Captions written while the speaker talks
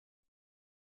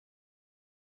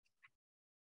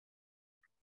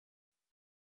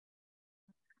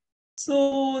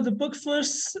So the book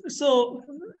first, so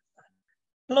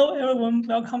hello everyone,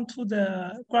 welcome to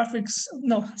the graphics,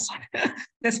 no, sorry,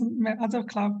 that's my other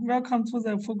club. Welcome to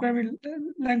the programming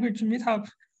language meetup.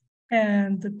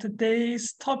 And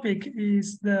today's topic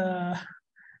is the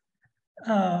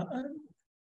uh,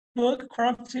 book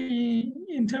Corrupting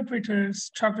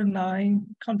Interpreters, Chapter 9,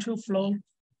 Control Flow.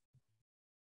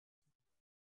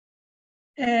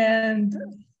 And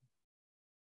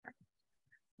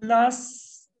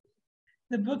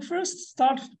the book first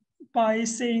starts by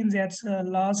saying that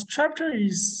last chapter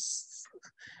is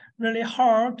really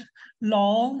hard,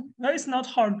 long. Well, it's not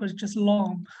hard, but just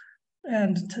long.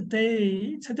 And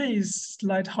today is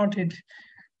lighthearted,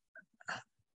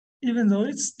 even though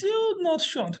it's still not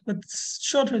short, but it's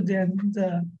shorter than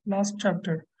the last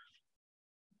chapter.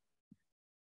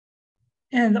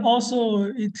 And also,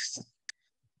 it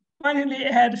finally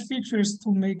add features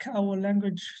to make our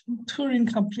language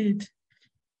Turing complete.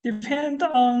 Depend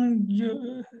on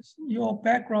your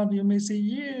background, you may say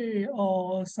yeah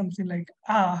or something like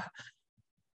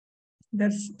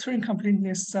that's Turing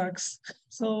completeness sucks.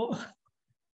 So,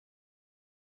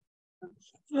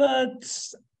 but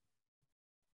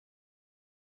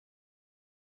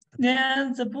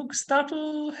then the book start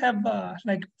to have a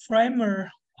like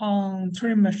primer on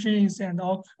Turing machines and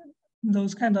all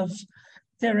those kind of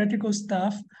theoretical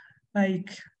stuff,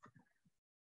 like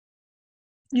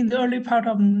in the early part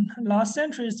of last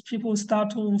centuries, people start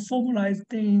to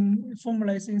formalizing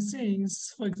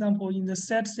things. For example, in the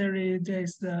set theory, there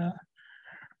is the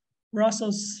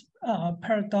Russell's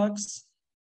paradox,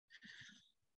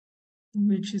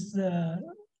 which is the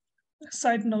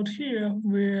side note here,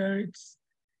 where it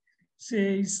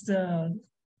says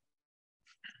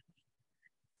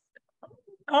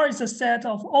R is a set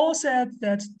of all sets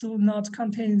that do not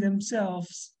contain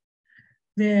themselves.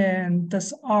 Then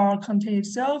does R contain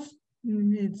itself?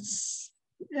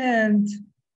 And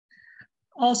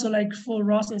also like for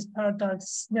Russell's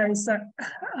paradox, there is a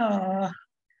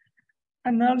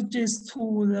analogies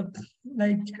to the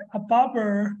like a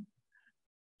barber,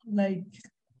 like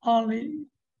only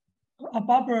a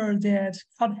barber that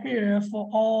cut hair for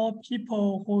all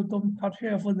people who don't cut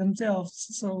hair for themselves.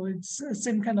 So it's the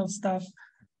same kind of stuff.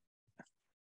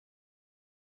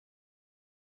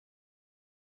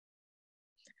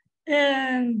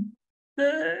 And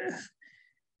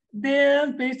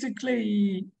then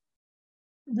basically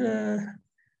at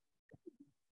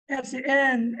the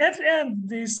end,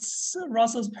 this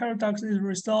Russell's paradox is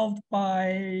resolved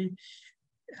by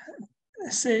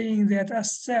saying that a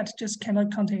set just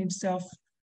cannot contain itself.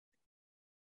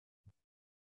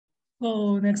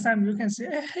 So next time you can say,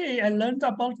 hey, I learned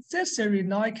about this theory,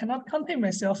 now I cannot contain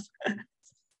myself.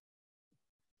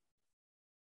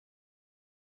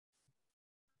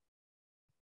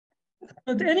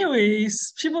 But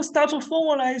anyways, people start to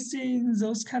formalizing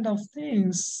those kind of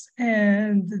things.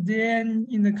 And then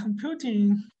in the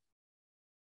computing,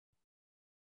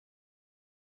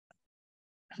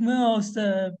 well,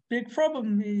 the big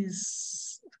problem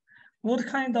is what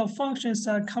kind of functions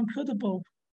are computable.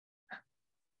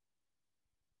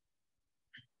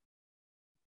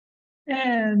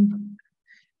 And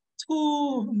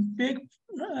two big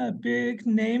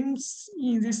names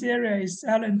in this area is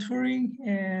Alan Turing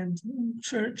and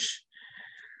Church,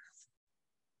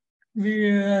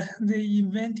 where they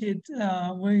invented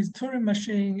one is Turing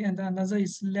machine and another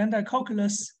is lambda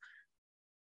calculus.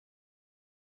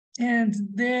 And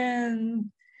then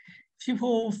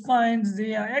people find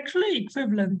they are actually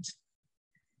equivalent.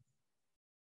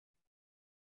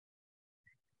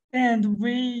 And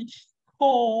we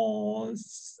call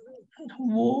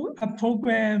a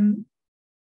program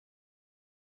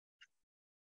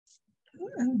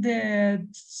that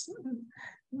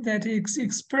is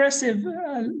expressive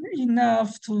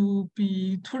enough to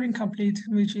be Turing complete,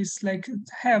 which is like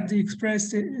have the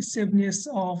expressiveness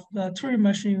of the Turing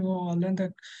machine or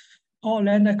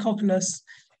lambda calculus.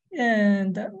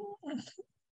 And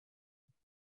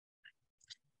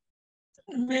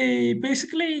we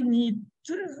basically need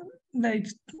like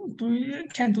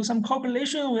can do some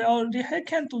calculation. We already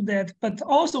can do that, but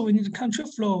also we need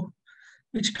control flow,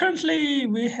 which currently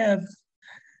we have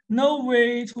no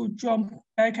way to jump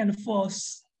back and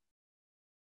forth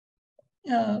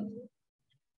in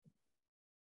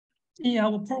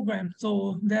our program.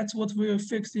 So that's what we'll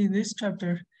fix in this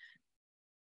chapter.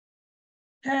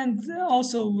 And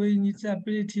also we need the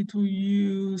ability to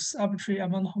use arbitrary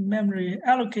amount of memory,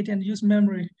 allocate and use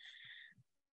memory.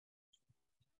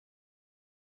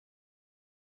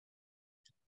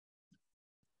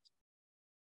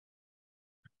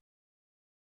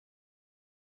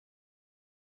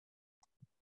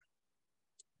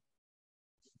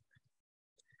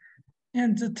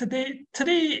 And today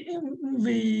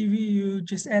we will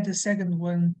just add the second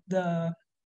one, the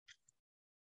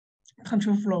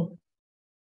control flow.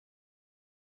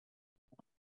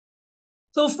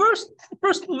 So first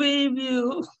we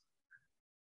will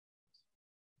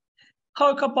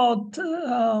talk about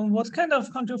what kind of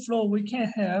control flow we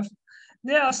can have.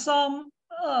 There are some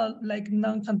like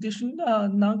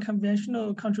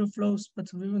non-conventional control flows,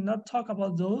 but we will not talk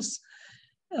about those.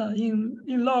 In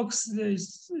logs, there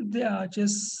are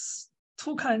just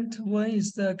two kinds. One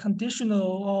is the conditional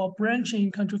or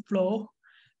branching control flow,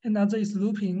 another is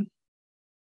looping.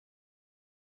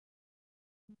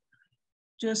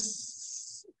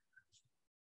 Just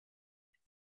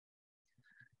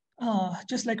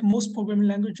like most programming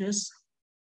languages,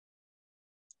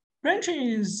 branching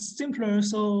is simpler,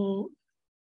 so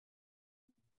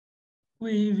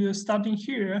we will starting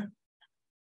here.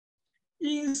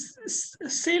 In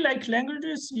C-like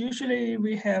languages, usually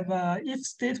we have a if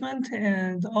statement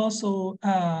and also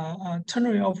a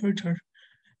ternary operator,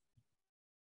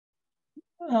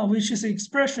 which is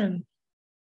expression.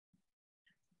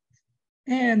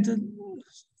 And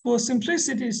for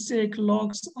simplicity's sake,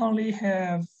 logs only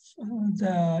have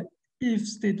the if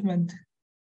statement,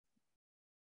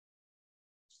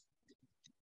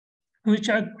 which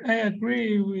I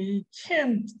agree, we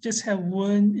can't just have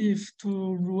one if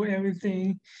to rule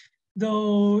everything.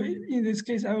 Though in this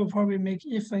case, I will probably make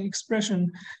if an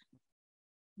expression.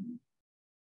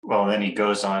 Well, then he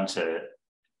goes on to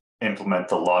implement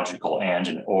the logical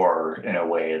and or in a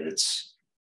way that's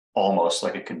almost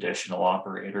like a conditional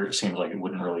operator. It seems like it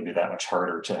wouldn't really be that much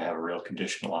harder to have a real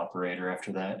conditional operator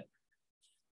after that.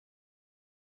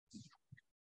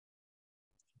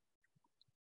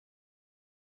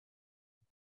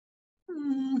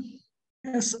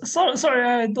 Yes, sorry,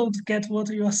 I don't get what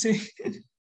you are saying.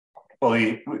 Well,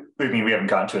 we haven't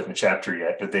gotten to it in the chapter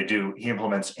yet, but he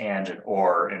implements and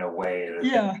or in a way that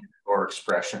yeah. Or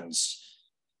expressions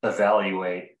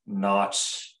evaluate not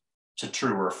to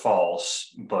true or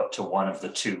false, but to one of the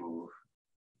two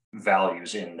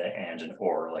values in the and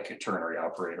or, like a ternary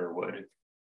operator would.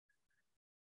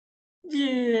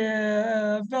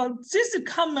 Yeah, well, this is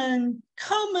common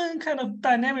kind of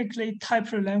dynamically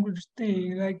typed language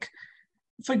thing. Like,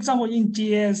 for example, in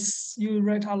JS, you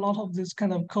write a lot of this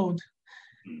kind of code.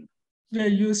 We're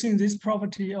using this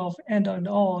property of and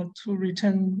or to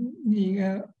return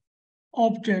the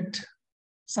object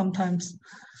sometimes.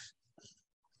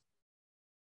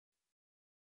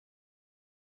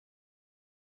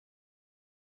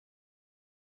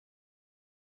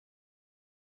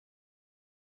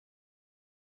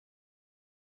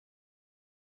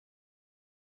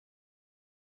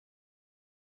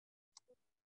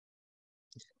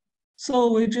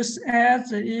 So we just add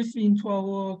the if into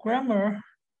our grammar.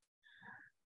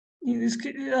 In this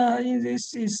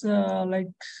is like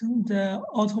the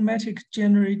automatic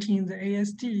generating the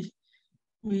AST.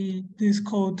 This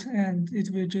code and it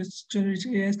will just generate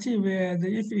AST where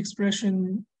the if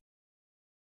expression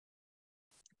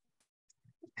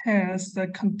has the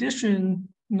condition,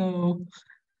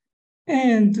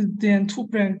 and then two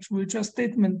branch with a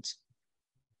statement.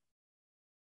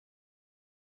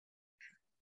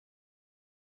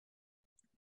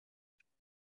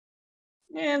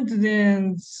 And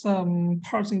then some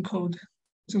parsing code.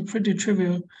 So pretty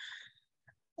trivial.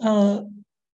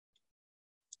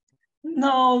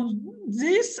 Now,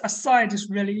 this aside is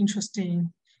really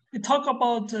interesting. We talk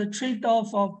about the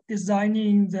trade-off of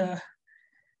designing the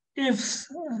if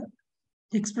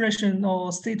expression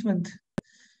or statement.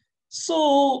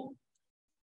 So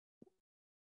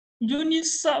you need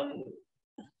some.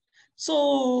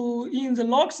 So in the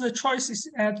logs, the choice is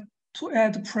to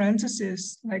add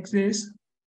parentheses like this.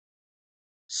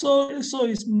 So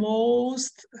it's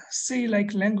most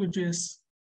C-like languages.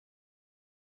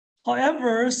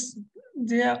 However,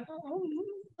 there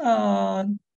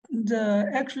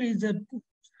the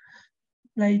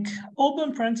like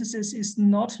open parenthesis is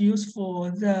not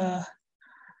useful.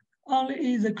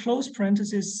 Only the close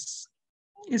parenthesis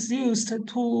is used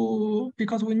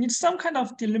because we need some kind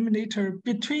of delimiter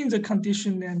between the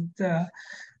condition and the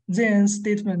then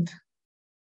statement.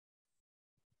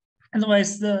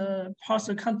 Otherwise, the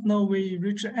parser can't know we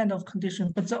reach the end of condition.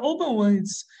 But the open one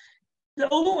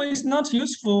is not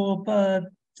useful, but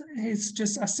it's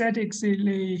just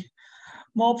aesthetically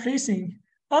more pleasing.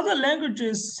 Other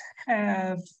languages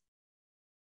have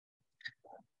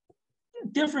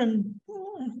different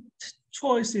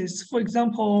choices. For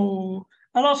example,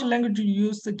 a lot of languages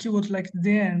use the keyword like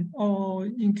then, or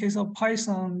in case of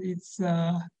Python, it's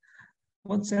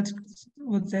what's that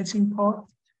thing called?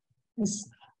 It's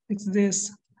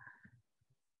this.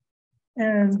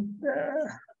 And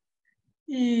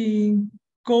in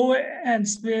Go and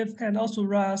Swift and also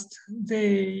Rust,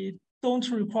 they don't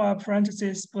require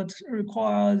parentheses, but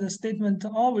require the statement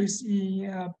always in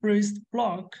a braced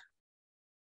block.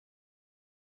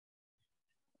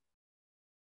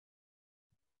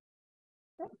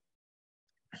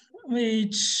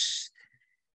 Which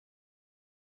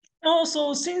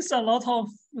also, since a lot of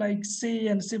like C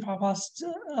and C++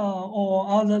 or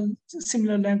other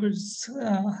similar languages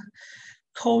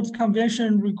code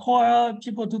convention require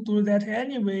people to do that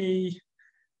anyway,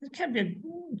 it can be a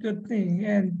good thing.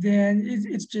 And then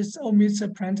it just omits the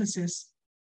parentheses.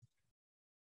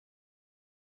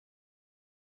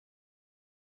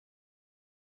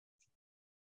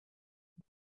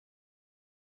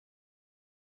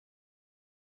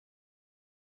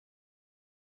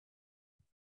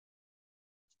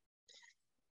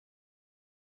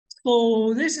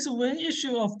 So this is one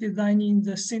issue of designing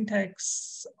the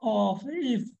syntax of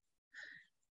if.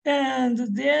 And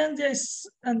then there's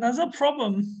another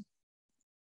problem,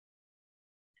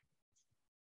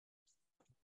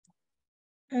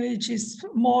 which is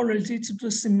more related to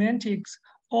the semantics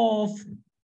of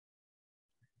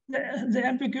the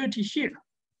ambiguity here.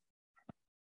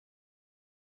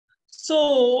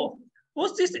 So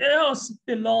what this else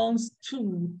belongs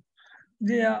to,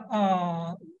 there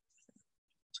are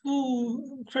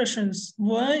two questions.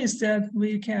 One is that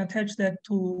we can attach that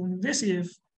to this if.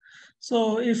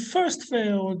 So if first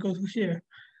fail, we go to here.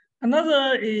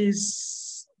 Another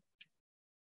is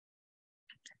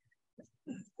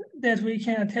that we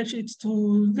can attach it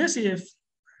to this if.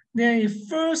 Then if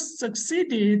first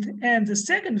succeeded and the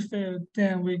second failed,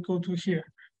 then we go to here.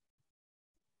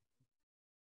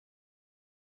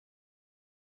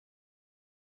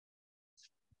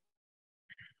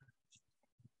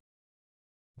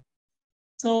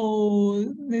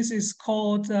 So this is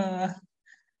called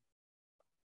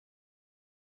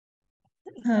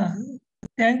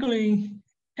dangling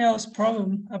else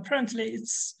problem. Apparently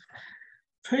it's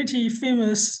pretty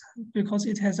famous because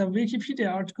it has a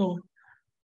Wikipedia article.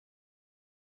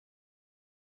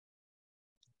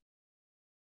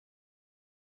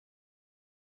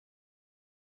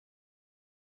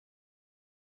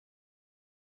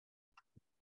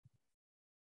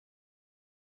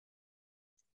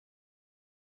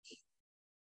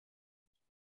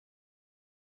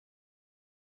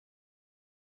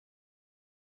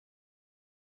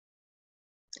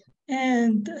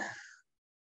 And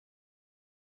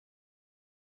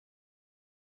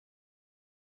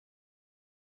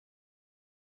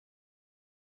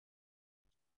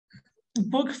the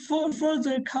book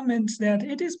further comments that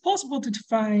it is possible to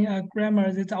define a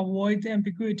grammar that avoids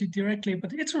ambiguity directly,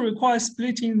 but it requires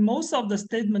splitting most of the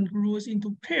statement rules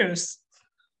into pairs.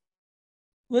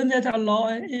 One that allow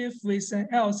an if with an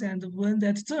else and one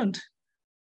that don't.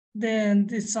 Then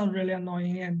this sounds really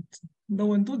annoying and no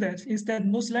one do that. Instead,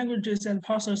 most languages and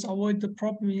parsers avoid the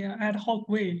problem in an ad hoc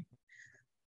way.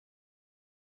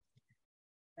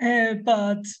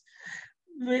 But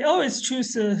we always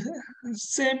choose the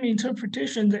same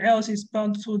interpretation, the else is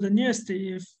bound to the nearest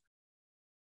if.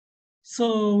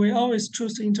 So we always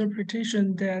choose the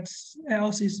interpretation that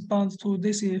else is bound to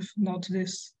this if, not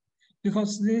this,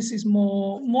 because this is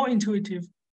more intuitive.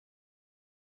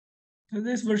 So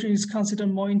this version is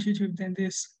considered more intuitive than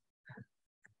this.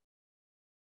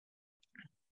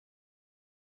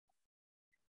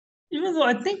 Even though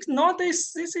I think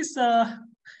nowadays this is a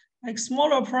like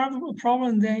smaller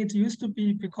problem than it used to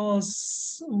be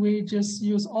because we just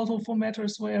use auto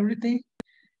formatters for everything.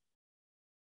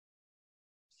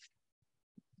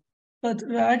 But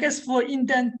I guess for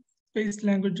indent-based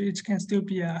language, it can still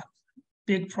be a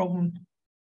big problem.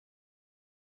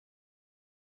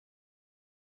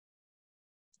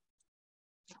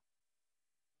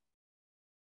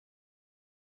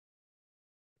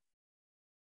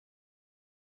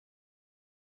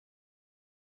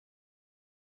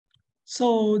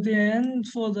 So then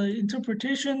for the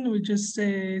interpretation, we just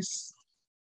say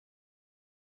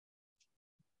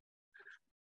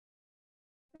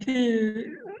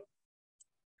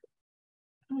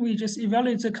we just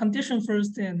evaluate the condition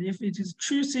first, and if it is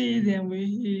true C, then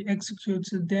we execute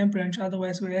the then branch,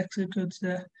 otherwise we execute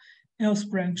the else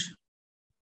branch.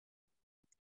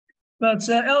 But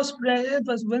the else branch,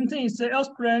 but one thing is the else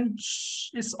branch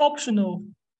is optional.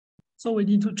 So we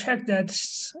need to check that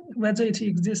whether it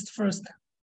exists first.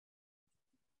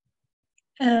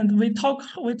 And we talk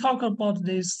about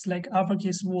this like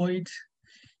uppercase void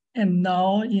and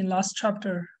now in last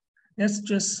chapter. That's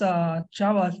just a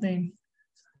Java thing.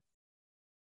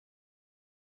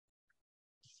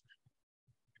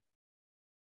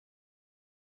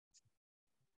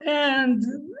 And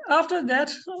after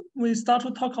that, we start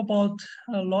to talk about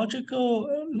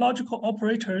logical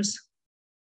operators,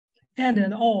 and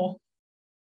then all.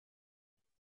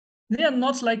 They are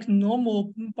not like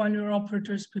normal binary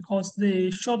operators because they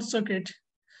short circuit.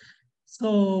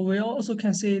 So we also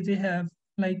can say they have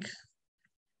like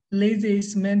lazy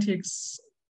semantics.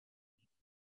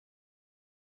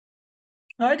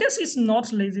 I guess it's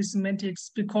not lazy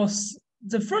semantics because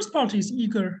the first part is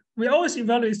eager. We always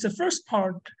evaluate the first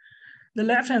part, the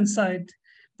left-hand side.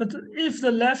 But if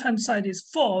the left-hand side is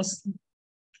false,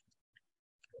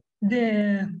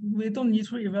 then we don't need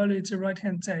to evaluate the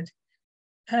right-hand side.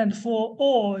 And for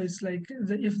all, it's like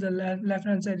if the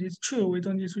left-hand side is true, we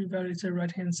don't need to evaluate the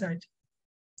right-hand side.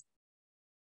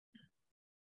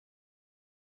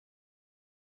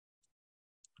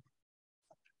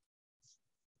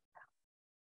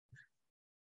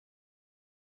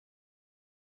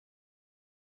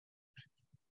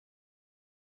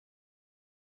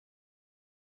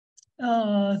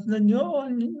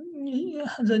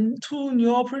 The two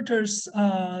new operators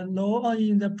are low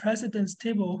in the precedence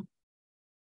table.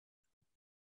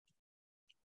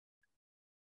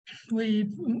 We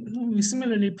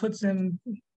similarly put them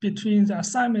between the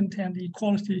assignment and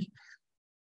equality.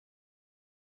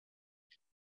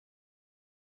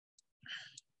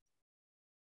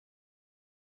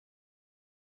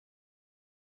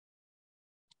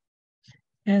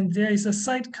 And there is a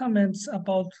side comment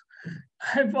about,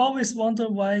 I've always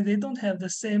wondered why they don't have the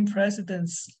same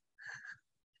precedence.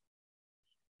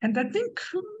 And I think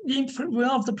in one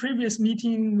of the previous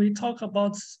meeting we talked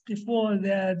about before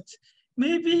that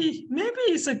maybe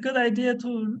it's a good idea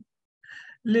to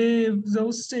leave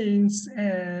those things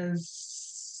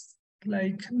as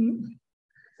like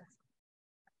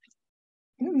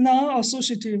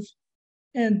non-associative,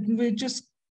 and we just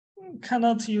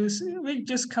cannot use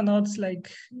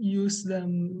like use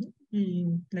them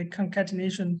in like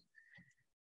concatenation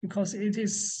because it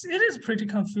is pretty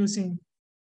confusing.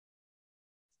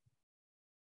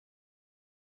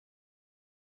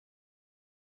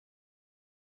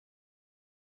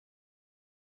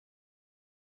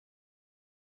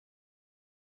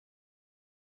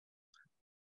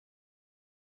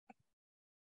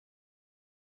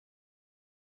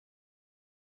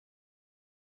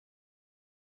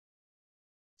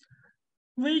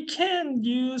 We can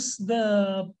use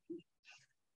the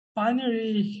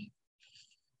binary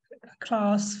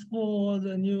class for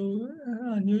the new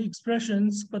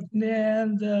expressions, but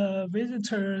then the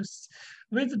visitor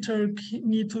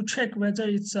need to check whether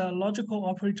it's a logical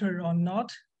operator or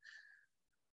not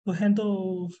to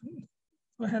handle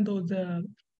the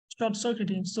short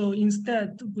circuiting. So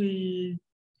instead, we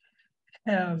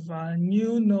have a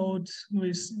new node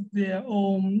with their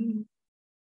own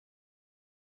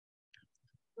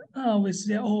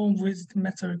visit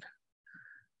method.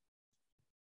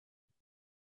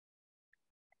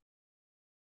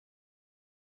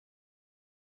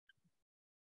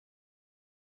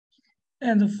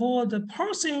 And for the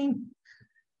parsing,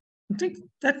 I think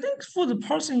for the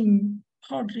parsing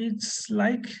part, it's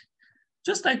like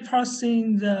just like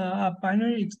parsing the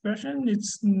binary expression.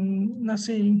 It's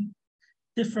nothing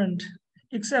different,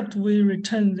 except we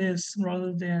return this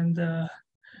rather than the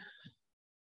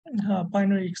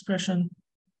binary expression.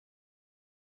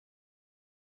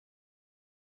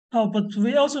 Oh, but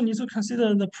we also need to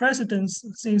consider the precedence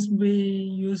since we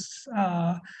use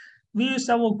our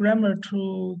grammar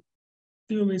to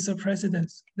deal with the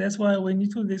precedence. That's why we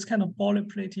need to this kind of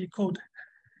boilerplate code,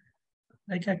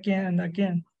 like again and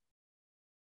again.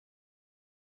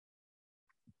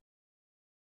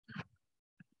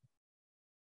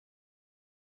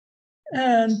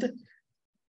 And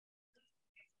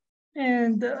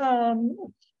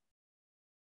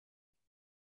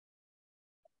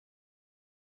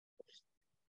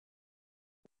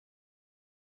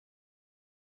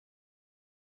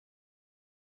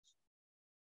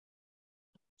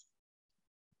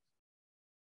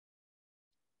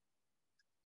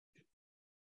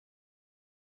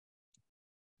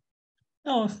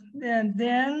oh, and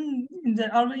then the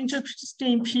other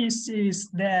interesting piece is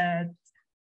that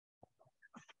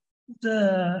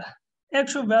the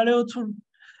actual value to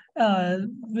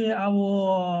where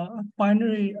our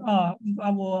binary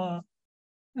our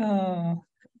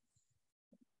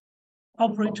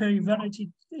operator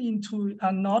evaluated into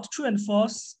are not true and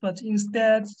false, but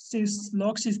instead, since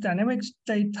logs is dynamic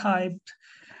state type,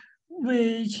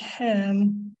 we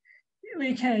can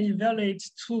evaluate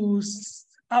two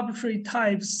arbitrary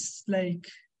types, like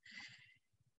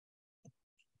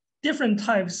different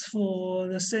types for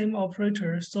the same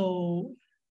operator. So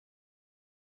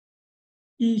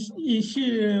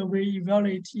here we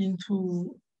evaluate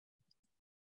into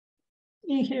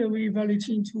in here we evaluate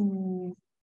into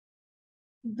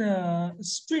the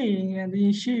string, and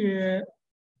in here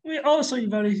we also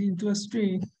evaluate into a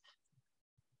string.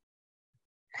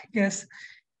 I guess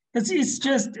it's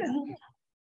just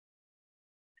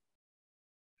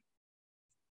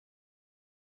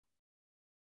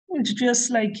it's just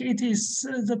like it is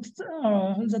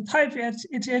the type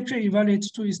it actually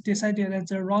evaluates to is decided at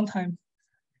the runtime.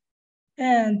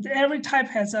 And every type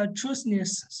has a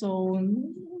trueness, so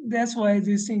that's why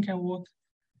this thing can work.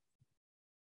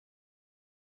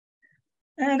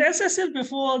 And as I said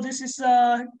before, this is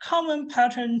a common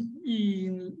pattern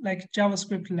in like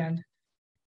JavaScript land.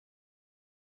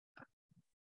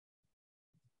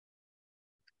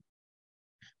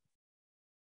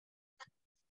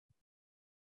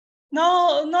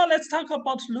 Now let's talk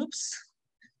about loops.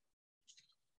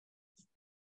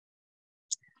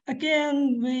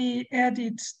 Again, we add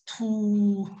it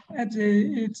to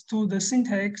the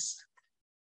syntax.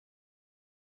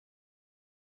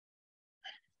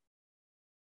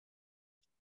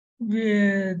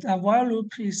 With a while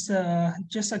loop is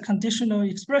just a conditional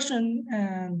expression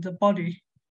and the body.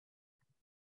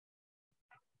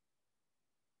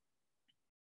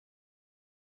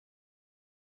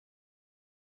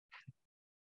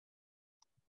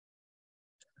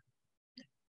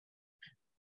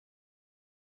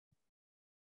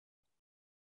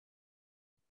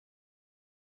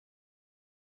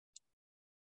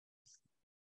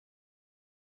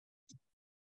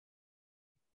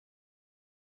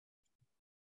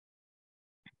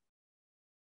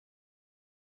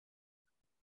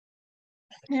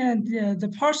 And the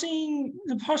parsing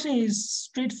is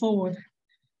straightforward,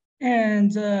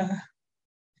 and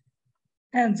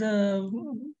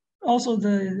also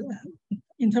the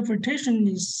interpretation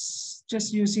is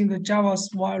just using the Java's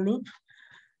while loop.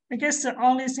 I guess the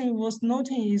only thing worth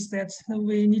noting is that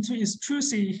we need to use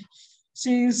trucy,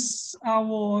 since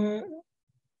our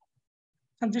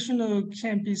conditional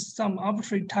can be some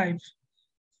arbitrary type.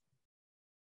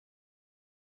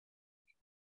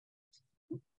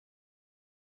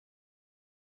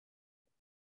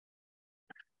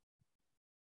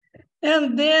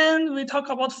 And then we talk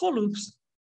about for loops,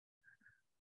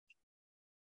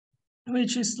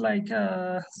 which is like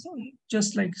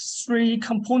just like 3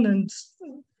 components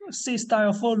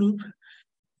C-style for loop.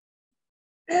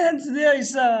 And there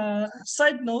is a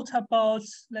side note about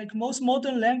like most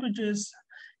modern languages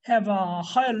have a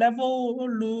higher level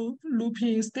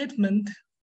looping statement,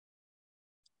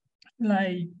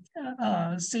 like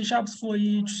C# for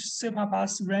each, C++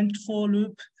 ranged for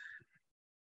loop.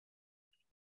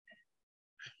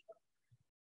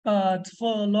 But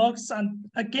for logs, and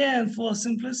again, for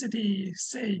simplicity's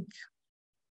sake,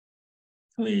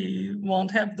 we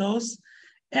won't have those.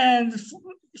 And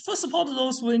for support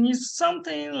those, we need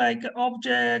something like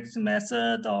object,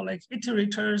 method, or like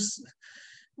iterators.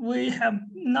 We have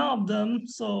none of them,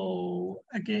 so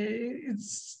again,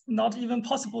 it's not even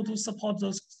possible to support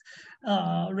those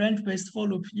range-based for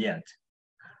loop yet.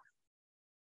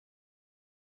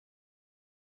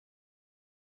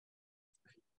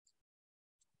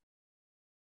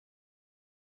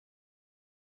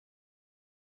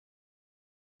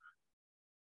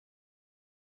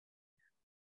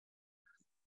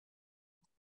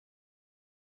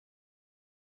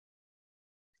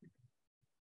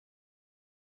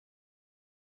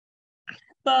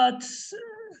 But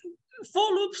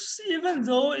for loops, even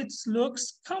though it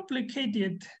looks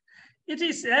complicated, it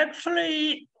is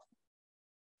actually,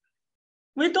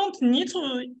 we don't need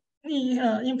to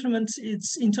implement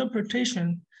its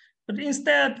interpretation, but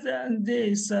instead there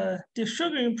is a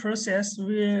desugaring process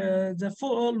where the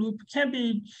for loop can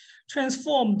be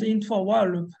transformed into a while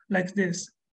loop like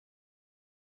this,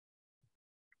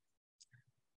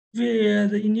 where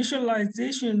the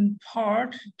initialization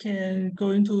part can go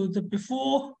into the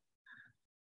before,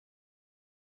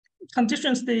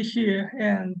 condition stay here,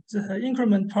 and the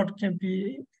increment part can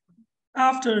be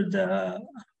after the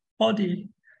body.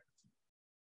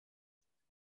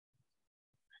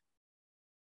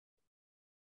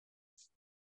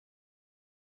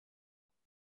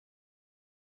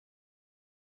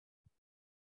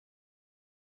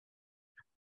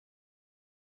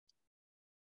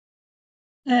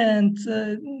 And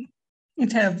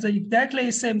it has the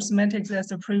exactly same semantics as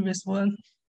the previous one.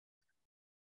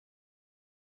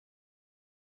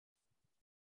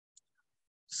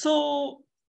 So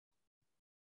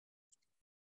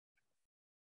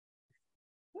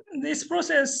this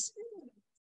process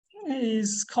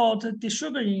is called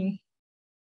desugaring.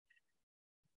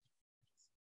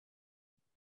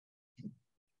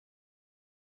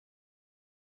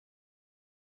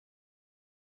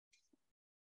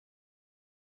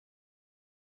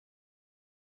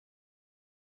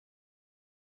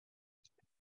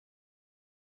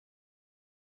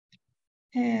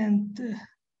 And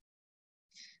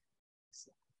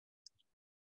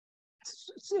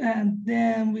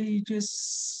then we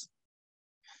just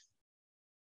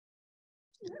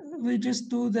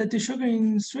do the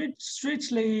desugaring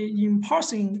strictly in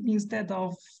parsing instead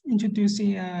of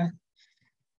introducing a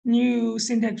new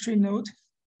syntax tree node,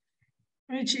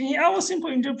 which in our simple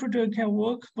interpreter can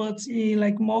work, but in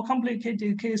like more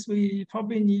complicated case, we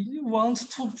probably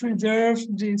want to preserve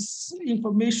this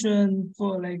information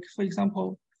for, like, for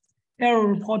example, error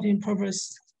reporting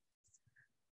purpose.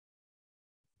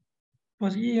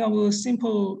 But in our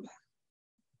simple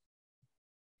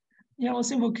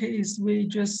case, we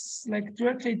just like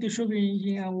directly desugaring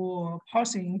in our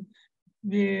parsing,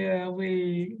 where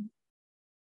we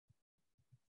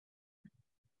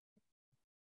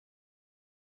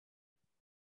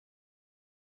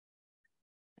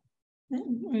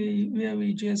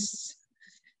just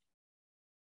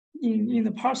in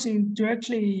the parsing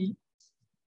directly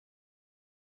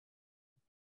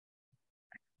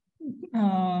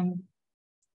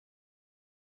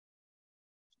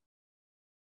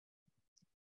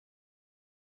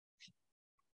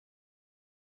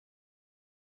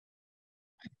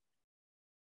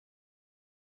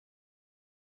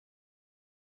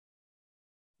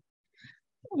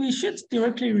we should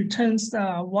directly return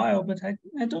the while, but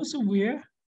I don't see where.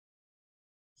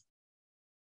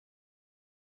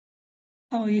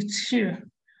 Oh, it's here.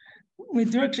 We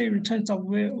directly return the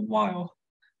while,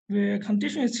 where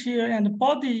condition is here, and the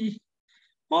body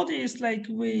is like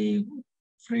we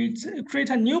create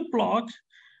a new block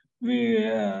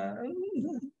where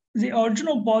the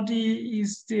original body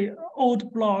is the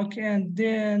old block, and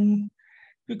then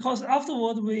because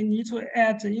afterward we need to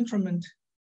add the increment.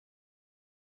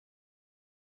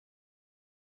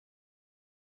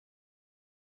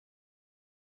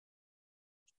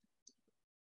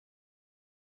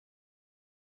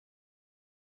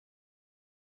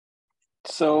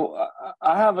 So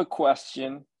I have a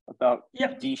question about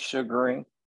Yeah. desugaring.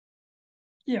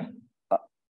 Yeah.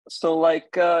 So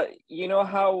like, you know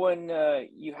how when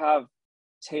you have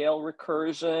tail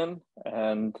recursion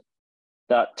and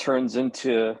that turns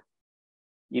into,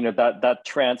 you know, that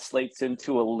translates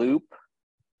into a loop.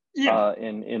 Yeah.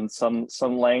 In some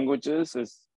languages,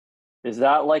 is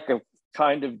that like a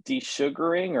kind of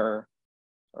desugaring or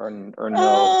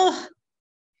no?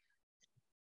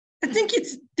 I think it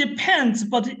depends,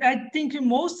 but I think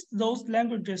most of those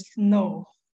languages no,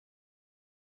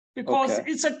 because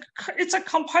Okay. it's a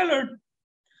compiler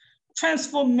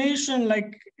transformation.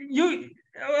 Like you,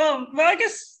 well, I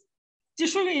guess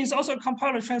desugaring is also a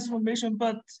compiler transformation,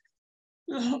 but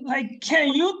like, can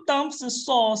you dump the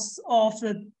source of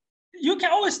the? You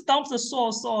can always dump the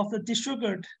source of the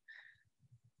desugared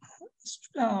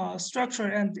structure,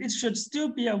 and it should still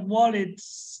be a valid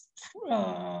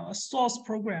source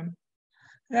program.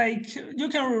 Like you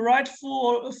can rewrite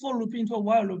for loop into a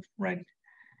while loop, right?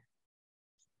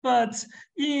 But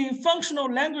in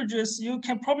functional languages, you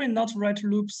can probably not write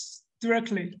loops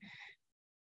directly.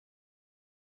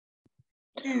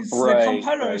 It's the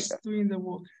compilers doing the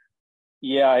work.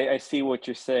 Yeah, I see what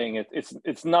you're saying.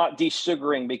 It's not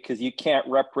desugaring because you can't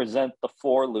represent the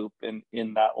for loop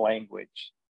in that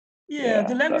language. Yeah,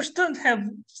 the language doesn't have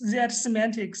that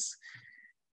semantics.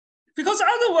 Because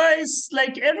otherwise,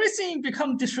 like everything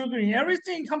becomes desugaring.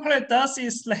 Everything compiler does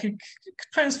is like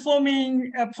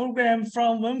transforming a program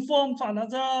from one form to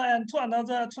another and to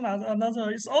another to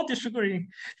another. It's all desugaring,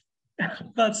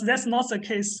 but that's not the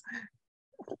case.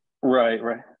 Right.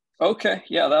 Okay,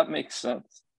 yeah, that makes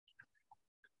sense.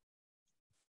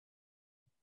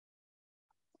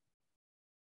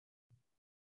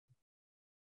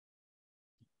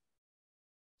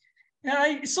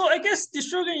 Yeah, so I guess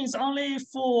desugaring is only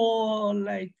for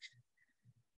like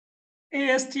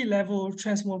AST level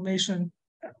transformation.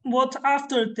 What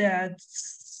after that,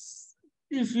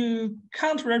 if you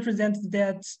can't represent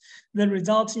that the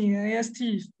result in AST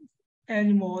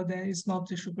anymore, then it's not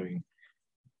desugaring.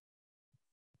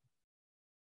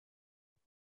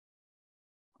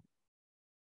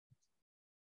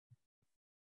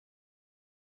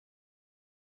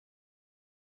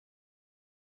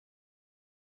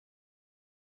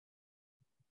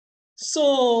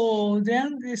 So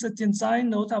then there's a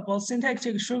design note about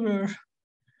syntactic sugar.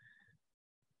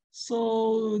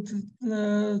 So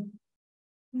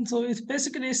so it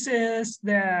basically says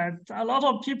that a lot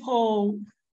of people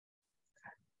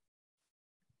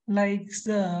like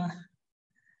the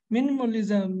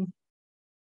minimalism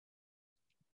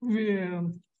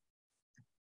will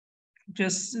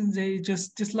they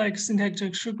just dislike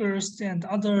syntactic sugars, and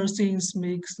other things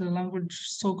makes the language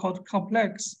so-called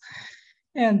complex.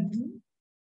 And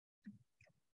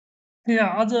there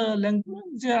are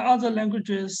other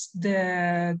languages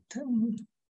that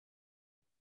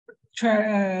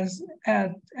try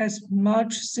add as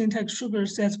much syntax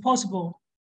sugars as possible.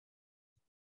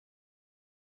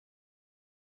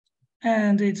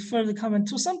 And it's further comment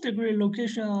to some degree,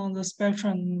 location on the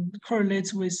spectrum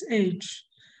correlates with age.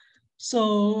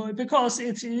 So because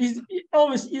it is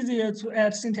always easier to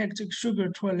add syntactic sugar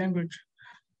to a language.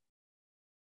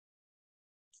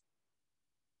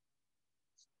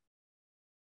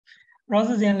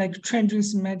 Rather than like changing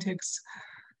semantics.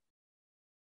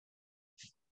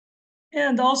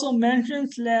 And also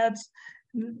mentions that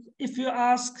if you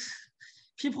ask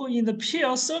people in the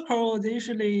PL circle, they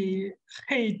usually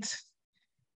hate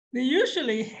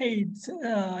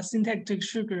syntactic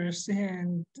sugars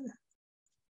and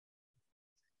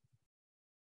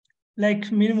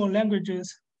like minimal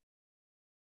languages.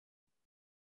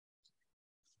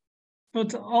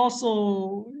 But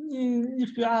also,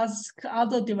 if you ask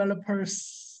other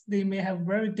developers, they may have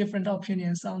very different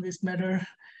opinions on this matter.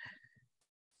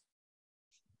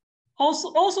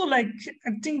 Also, like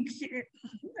I think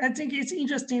it's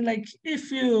interesting. Like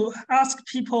if you ask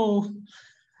people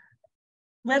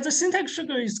whether syntax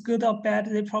sugar is good or bad,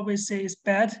 they probably say it's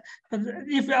bad. But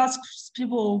if you ask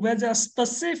people whether a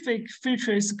specific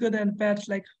feature is good and bad,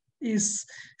 like is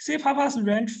C++'s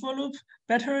range for loop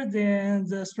better than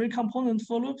the 3-component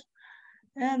for loop?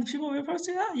 And people will probably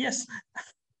say, yes.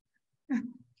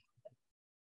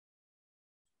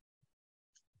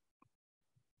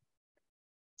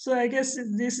 So I guess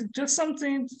this is just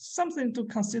something to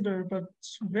consider, but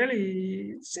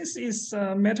really, since it's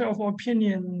a matter of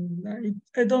opinion,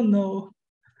 I don't know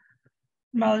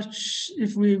much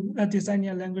if we are designing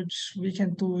a language we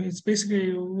can do. It's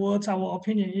basically what our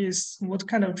opinion is, what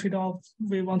kind of trade-off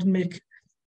we want to make.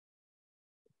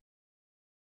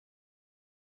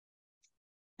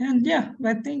 And yeah,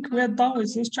 I think we're done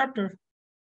with this chapter.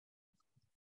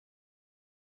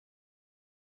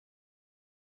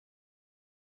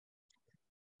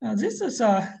 This is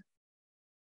a